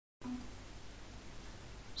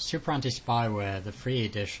Superantispyware, the free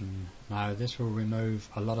edition. Now this will remove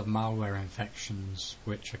a lot of malware infections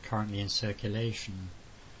which are currently in circulation.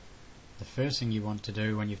 The first thing you want to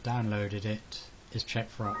do when you've downloaded it is check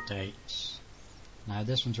for updates. Now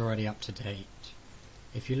this one's already up to date.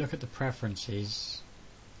 If you look at the preferences,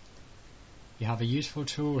 you have a useful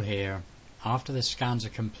tool here. After the scans are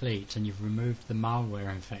complete and you've removed the malware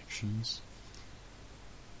infections,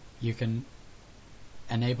 you can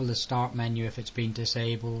enable the start menu if it's been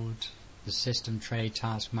disabled, the system tray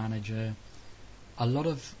task manager. A lot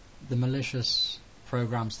of the malicious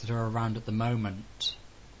programs that are around at the moment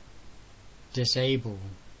disable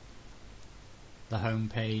the home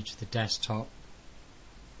page, the desktop,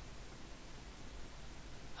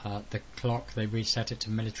 the clock, they reset it to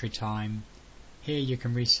military time. Here you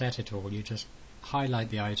can reset it all. You just highlight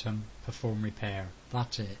the item, perform repair.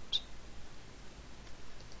 That's it.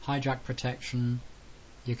 Hijack protection,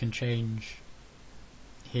 you can change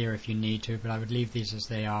here if you need to, but I would leave these as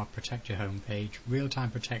they are. Protect your home page.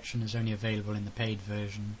 Real-time protection is only available in the paid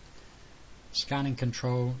version. Scanning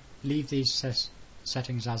control, leave these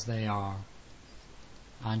settings as they are.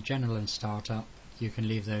 And general and startup, you can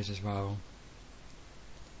leave those as well.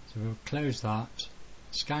 So we'll close that.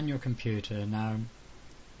 Scan your computer. Now,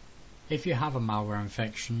 if you have a malware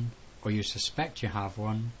infection, or you suspect you have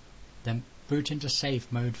one, then boot into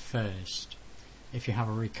safe mode first. If you have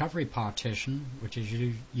a recovery partition, which is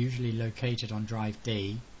usually located on drive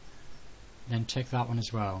D, then tick that one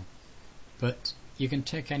as well. But you can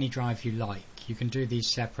tick any drive you like. You can do these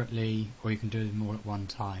separately, or you can do them all at one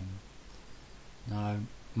time. Now,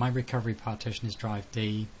 my recovery partition is drive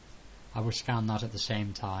D. I will scan that at the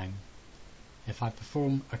same time. If I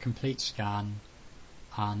perform a complete scan,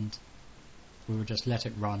 and we will just let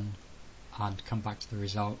it run and come back to the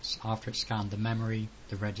results after it's scanned the memory,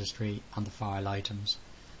 the registry and the file items,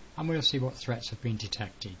 and we'll see what threats have been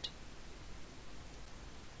detected.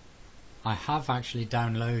 I have actually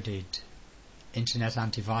downloaded Internet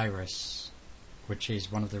Antivirus, which is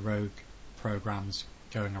one of the rogue programs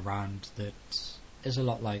going around that is a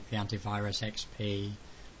lot like the Antivirus XP,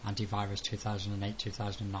 Antivirus 2008,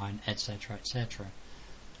 2009, etc, etc.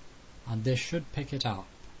 And this should pick it up.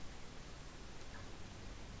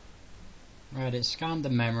 Right, it scanned the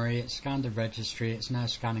memory, it scanned the registry, it's now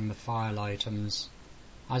scanning the file items.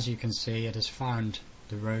 As you can see, it has found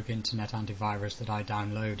the rogue Internet Antivirus that I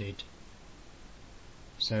downloaded.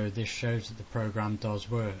 So this shows that the program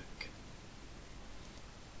does work.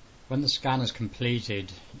 When the scan is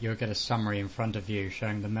completed, you'll get a summary in front of you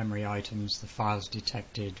showing the memory items, the files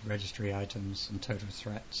detected, registry items and total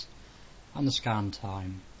threats, and the scan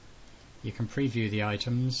time. You can preview the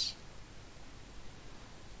items.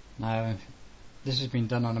 Now, this has been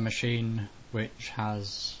done on a machine which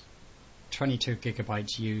has 22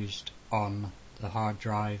 gigabytes used on the hard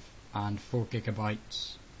drive and 4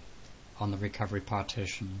 gigabytes on the recovery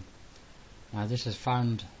partition. Now this has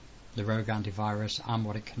found the rogue antivirus and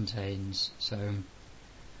what it contains. So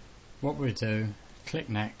what we'll do, click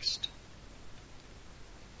next.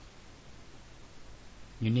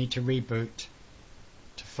 You need to reboot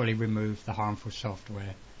to fully remove the harmful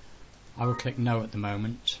software. I will click no at the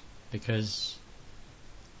moment because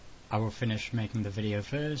I will finish making the video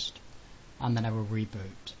first and then I will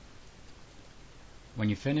reboot. When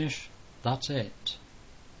you finish, that's it.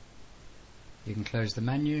 You can close the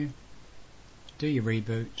menu, do your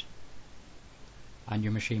reboot, and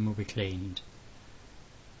your machine will be cleaned.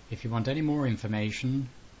 If you want any more information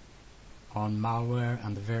on malware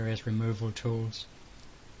and the various removal tools,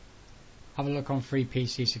 have a look on Free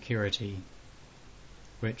PC Security,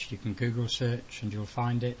 which you can Google search and you'll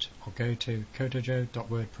find it, or go to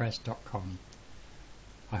kotojo.wordpress.com.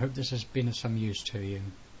 I hope this has been of some use to you.